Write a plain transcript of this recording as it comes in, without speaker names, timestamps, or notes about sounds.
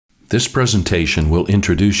This presentation will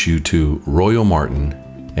introduce you to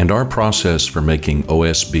RoyOMartin and our process for making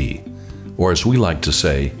OSB, or as we like to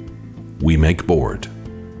say, we make board.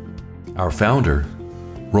 Our founder,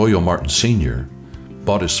 RoyOMartin Sr.,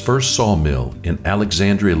 bought his first sawmill in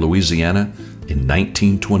Alexandria, Louisiana in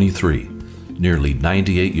 1923, nearly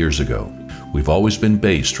 98 years ago. We've always been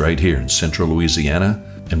based right here in central Louisiana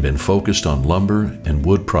and been focused on lumber and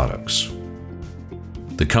wood products.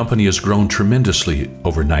 The company has grown tremendously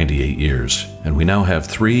over 98 years, and we now have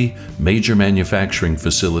 3 major manufacturing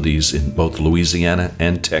facilities in both Louisiana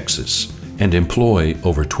and Texas, and employ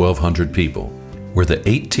over 1,200 people. We're the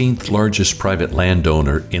 18th largest private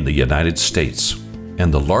landowner in the United States,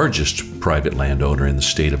 and the largest private landowner in the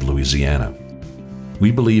state of Louisiana.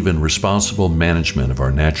 We believe in responsible management of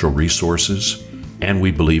our natural resources, and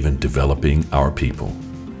we believe in developing our people.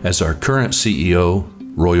 As our current CEO,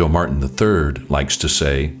 RoyOMartin III, likes to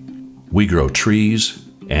say, we grow trees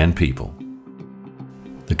and people.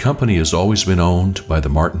 The company has always been owned by the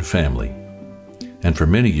Martin family, and for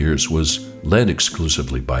many years was led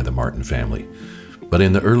exclusively by the Martin family. But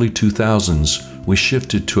in the early 2000s, we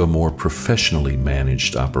shifted to a more professionally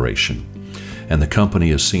managed operation, and the company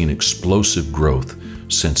has seen explosive growth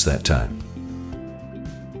since that time.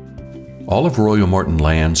 All of RoyOMartin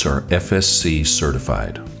lands are FSC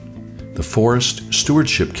certified. The Forest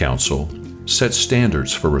Stewardship Council sets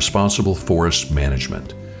standards for responsible forest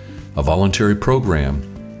management. A voluntary program,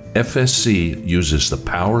 FSC uses the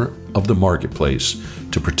power of the marketplace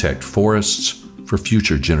to protect forests for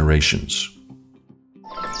future generations.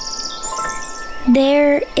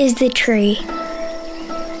 There is the tree,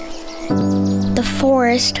 the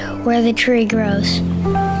forest where the tree grows,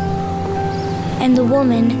 and the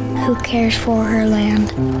woman who cares for her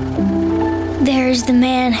land. There is the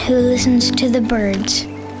man who listens to the birds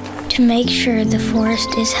to make sure the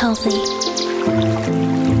forest is healthy.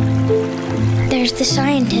 There's the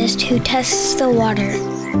scientist who tests the water,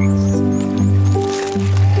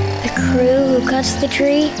 the crew who cuts the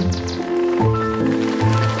tree,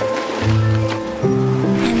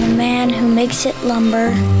 and the man who makes it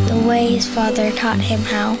lumber the way his father taught him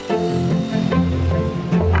how.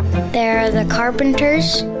 There are the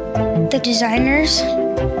carpenters, the designers,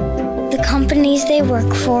 the companies they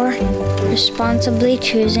work for, responsibly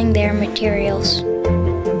choosing their materials.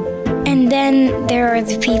 And then there are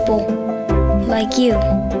the people, like you.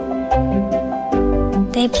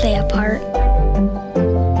 They play a part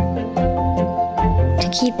to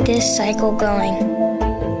keep this cycle going,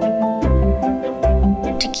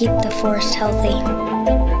 to keep the forest healthy.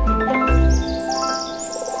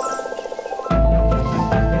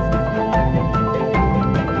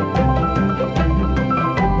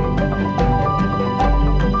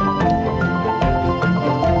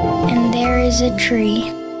 Is a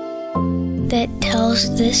tree that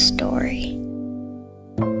tells this story.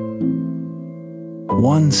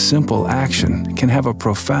 One simple action can have a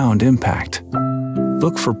profound impact.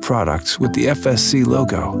 Look for products with the FSC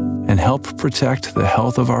logo and help protect the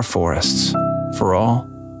health of our forests for all,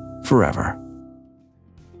 forever.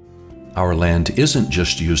 Our land isn't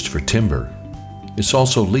just used for timber. It's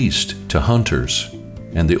also leased to hunters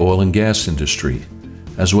and the oil and gas industry,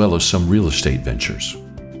 as well as some real estate ventures.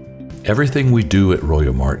 Everything we do at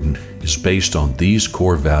RoyOMartin is based on these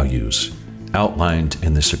core values outlined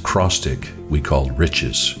in this acrostic we call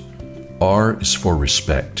RICHES. R is for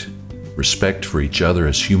respect. Respect for each other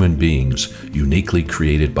as human beings uniquely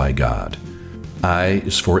created by God. I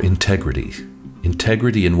is for integrity.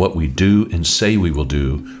 Integrity in what we do and say we will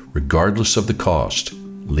do, regardless of the cost,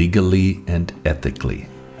 legally and ethically.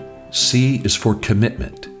 C is for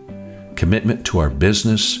commitment. Commitment to our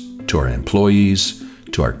business, to our employees,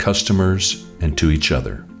 to our customers, and to each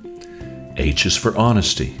other. H is for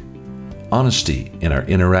honesty. Honesty in our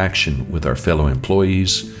interaction with our fellow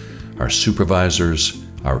employees, our supervisors,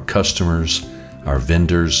 our customers, our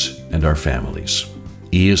vendors, and our families.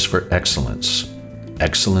 E is for excellence.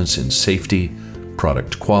 Excellence in safety,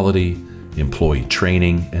 product quality, employee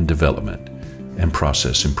training and development, and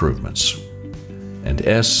process improvements. And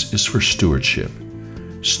S is for stewardship.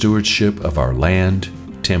 Stewardship of our land,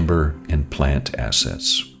 timber, and plant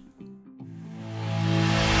assets.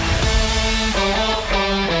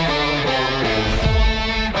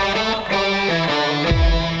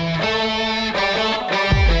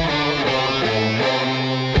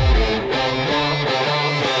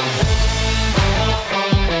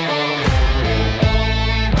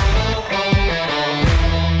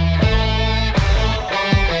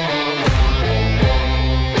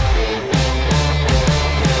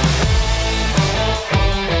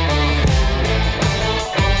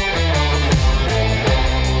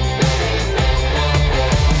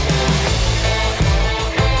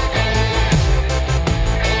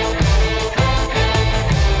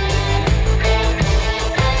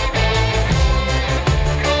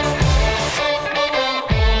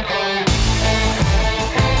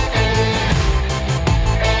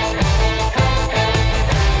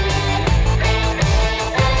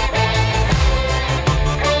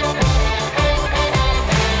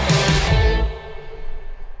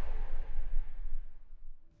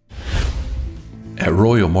 At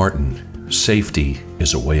RoyOMartin, safety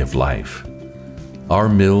is a way of life. Our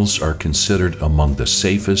mills are considered among the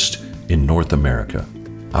safest in North America.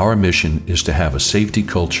 Our mission is to have a safety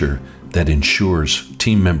culture that ensures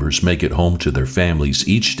team members make it home to their families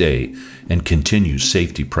each day and continue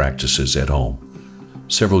safety practices at home.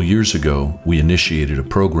 Several years ago, we initiated a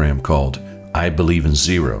program called I Believe in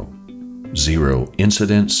Zero. Zero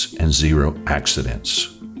incidents and zero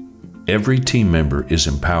accidents. Every team member is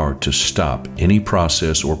empowered to stop any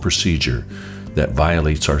process or procedure that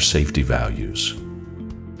violates our safety values.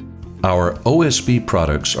 Our OSB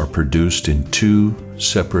products are produced in 2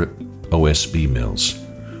 separate OSB mills,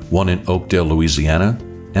 one in Oakdale, Louisiana,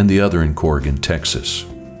 and the other in Corrigan, Texas.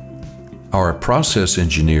 Our process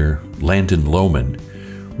engineer, Landon Lohman,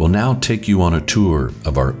 will now take you on a tour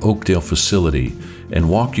of our Oakdale facility and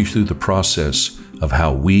walk you through the process of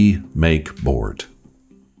how we make board.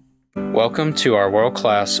 Welcome to our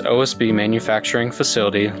world-class OSB manufacturing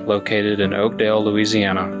facility located in Oakdale,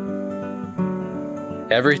 Louisiana.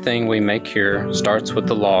 Everything we make here starts with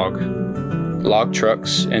the log. Log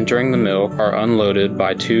trucks entering the mill are unloaded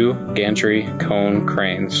by 2 gantry cone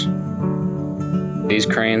cranes. These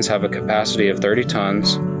cranes have a capacity of 30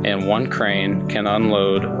 tons, and one crane can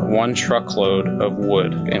unload 1 truckload of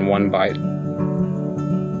wood in one bite.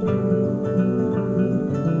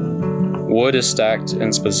 Wood is stacked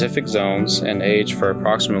in specific zones and aged for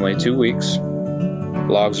approximately 2 weeks.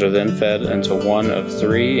 Logs are then fed into one of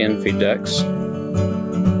 3 infeed decks.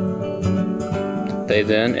 They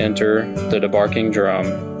then enter the debarking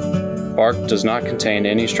drum. Bark does not contain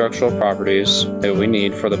any structural properties that we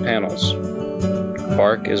need for the panels.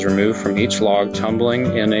 Bark is removed from each log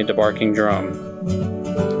tumbling in a debarking drum.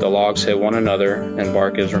 The logs hit one another and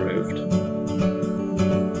bark is removed.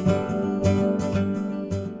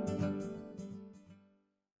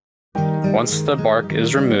 Once the bark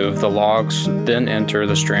is removed, the logs then enter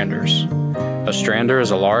the stranders. A strander is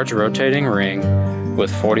a large rotating ring with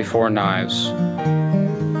 44 knives.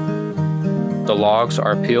 The logs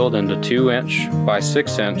are peeled into 2-inch by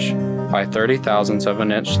 6-inch by 30 thousandths of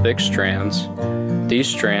an inch thick strands. These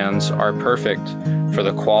strands are perfect for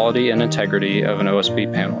the quality and integrity of an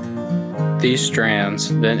OSB panel. These strands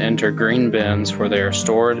then enter green bins where they are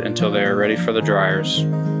stored until they are ready for the dryers.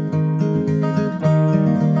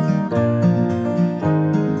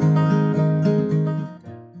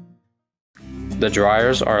 The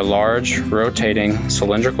dryers are large, rotating,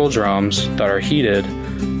 cylindrical drums that are heated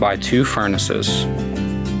by 2 furnaces.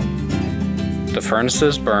 The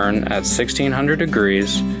furnaces burn at 1600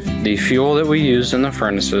 degrees. The fuel that we use in the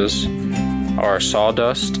furnaces are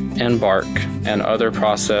sawdust and bark and other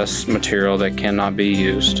processed material that cannot be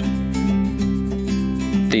used.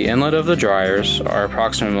 The inlet of the dryers are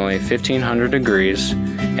approximately 1500 degrees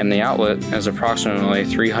and the outlet is approximately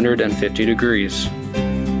 350 degrees.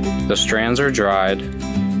 The strands are dried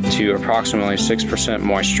to approximately 6%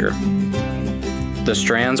 moisture. The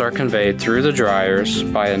strands are conveyed through the dryers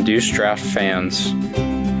by induced draft fans.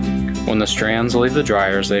 When the strands leave the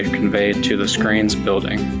dryers, they are conveyed to the screens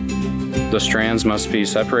building. The strands must be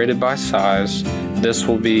separated by size. This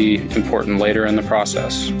will be important later in the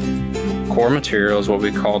process. Core material is what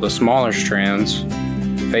we call the smaller strands.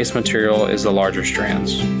 Face material is the larger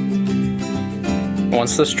strands.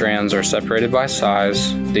 Once the strands are separated by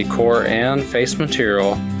size, the core and face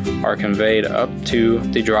material are conveyed up to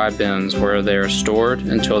the dry bins where they are stored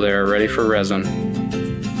until they are ready for resin.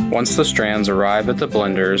 Once the strands arrive at the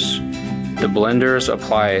blenders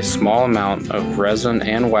apply a small amount of resin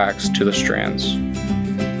and wax to the strands.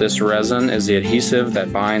 This resin is the adhesive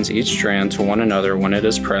that binds each strand to one another when it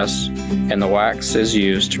is pressed, and the wax is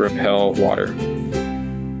used to repel water.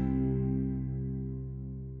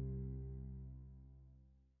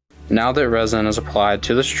 Now that resin is applied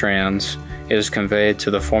to the strands, it is conveyed to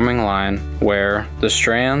the forming line where the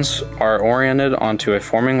strands are oriented onto a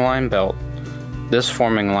forming line belt. This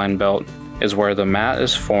forming line belt is where the mat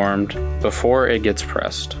is formed before it gets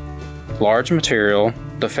pressed. Large material,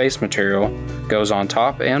 the face material, goes on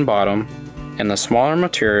top and bottom, and the smaller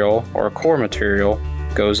material or core material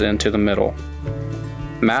goes into the middle.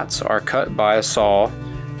 Mats are cut by a saw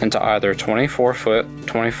into either 24-foot,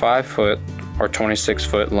 25-foot, or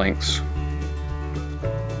 26-foot lengths.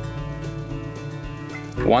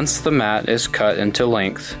 Once the mat is cut into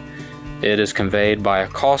length, it is conveyed by a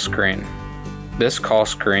call screen. This call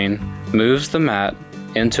screen moves the mat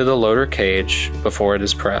into the loader cage before it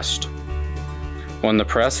is pressed. When the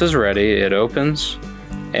press is ready, it opens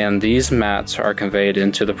and these mats are conveyed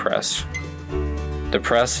into the press. The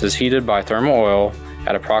press is heated by thermal oil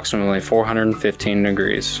at approximately 415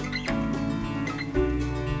 degrees.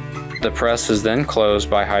 The press is then closed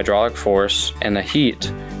by hydraulic force, and the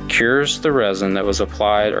heat cures the resin that was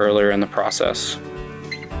applied earlier in the process.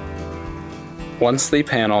 Once the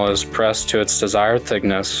panel is pressed to its desired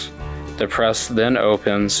thickness, the press then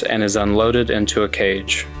opens and is unloaded into a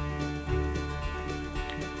cage.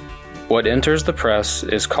 What enters the press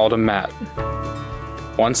is called a mat.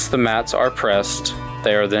 Once the mats are pressed,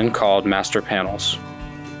 they are then called master panels.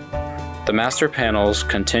 The master panels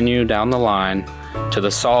continue down the line to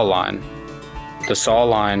the saw line. The saw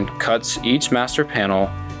line cuts each master panel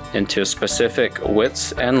into specific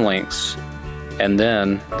widths and lengths, and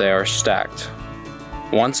then they are stacked.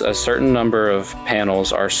 Once a certain number of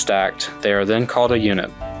panels are stacked, they are then called a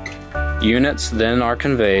unit. Units then are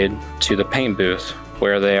conveyed to the paint booth,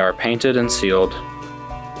 where they are painted and sealed.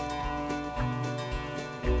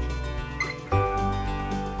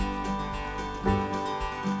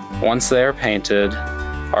 Once they are painted,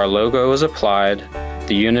 our logo is applied,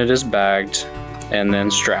 the unit is bagged, and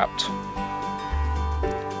then strapped.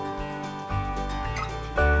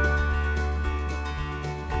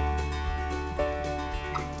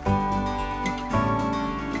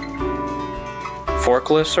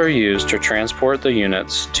 Forklifts are used to transport the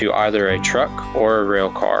units to either a truck or a rail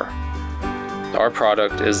car. Our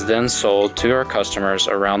product is then sold to our customers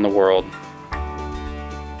around the world.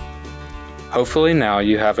 Hopefully now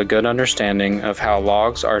you have a good understanding of how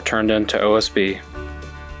logs are turned into OSB.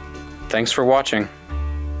 Thanks for watching.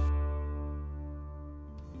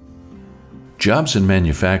 Jobs in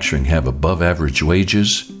manufacturing have above average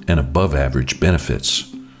wages and above average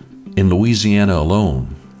benefits. In Louisiana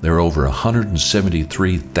alone, there are over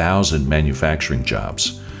 173,000 manufacturing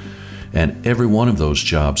jobs, and every one of those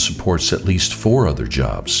jobs supports at least 4 other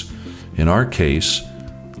jobs. In our case,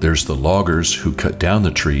 there's the loggers who cut down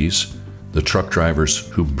the trees, the truck drivers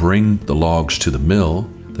who bring the logs to the mill,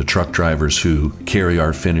 the truck drivers who carry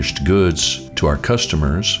our finished goods to our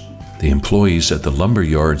customers, the employees at the lumber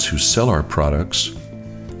yards who sell our products,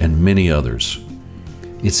 and many others.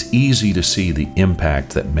 It's easy to see the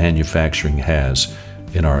impact that manufacturing has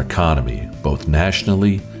in our economy, both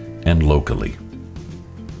nationally and locally.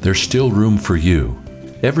 There's still room for you.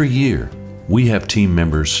 Every year, we have team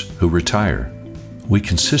members who retire. We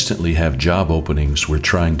consistently have job openings we're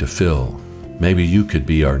trying to fill. Maybe you could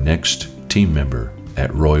be our next team member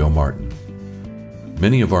at RoyOMartin.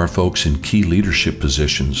 Many of our folks in key leadership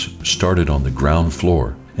positions started on the ground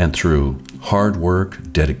floor, and through hard work,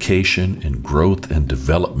 dedication, and growth and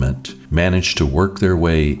development, managed to work their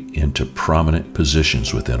way into prominent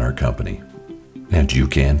positions within our company. And you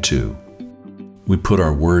can too. We put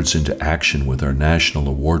our words into action with our national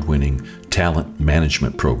award-winning talent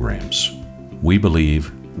management programs. We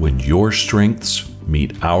believe when your strengths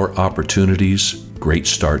meet our opportunities, great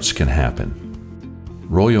starts can happen.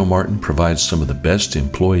 RoyOMartin provides some of the best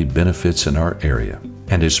employee benefits in our area,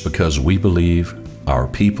 and it's because we believe our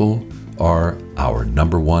people are our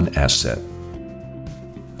 #1 asset.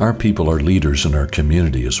 Our people are leaders in our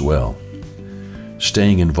community as well,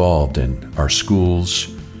 staying involved in our schools,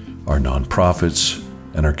 our nonprofits,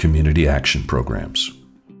 and our community action programs.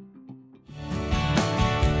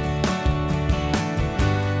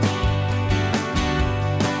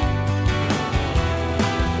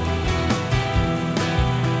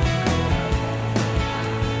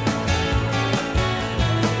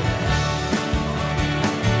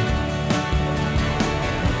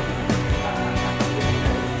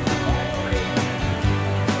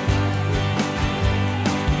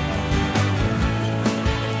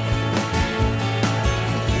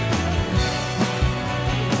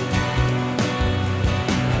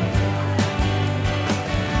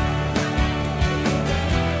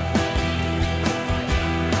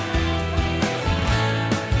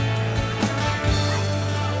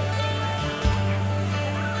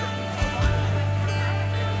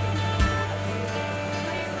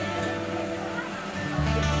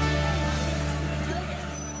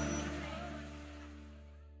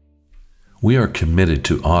 We are committed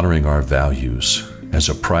to honoring our values as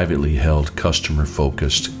a privately held,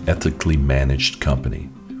 customer-focused, ethically managed company.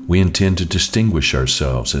 We intend to distinguish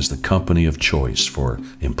ourselves as the company of choice for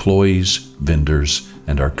employees, vendors,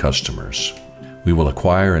 and our customers. We will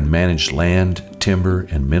acquire and manage land, timber,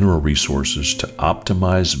 and mineral resources to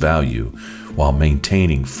optimize value while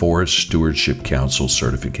maintaining Forest Stewardship Council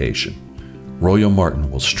certification. RoyOMartin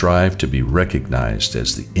will strive to be recognized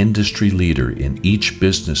as the industry leader in each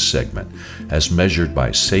business segment as measured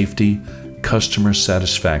by safety, customer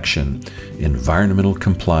satisfaction, environmental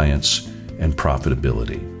compliance, and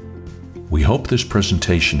profitability. We hope this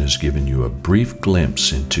presentation has given you a brief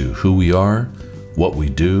glimpse into who we are, what we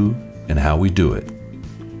do, and how we do it.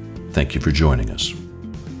 Thank you for joining us.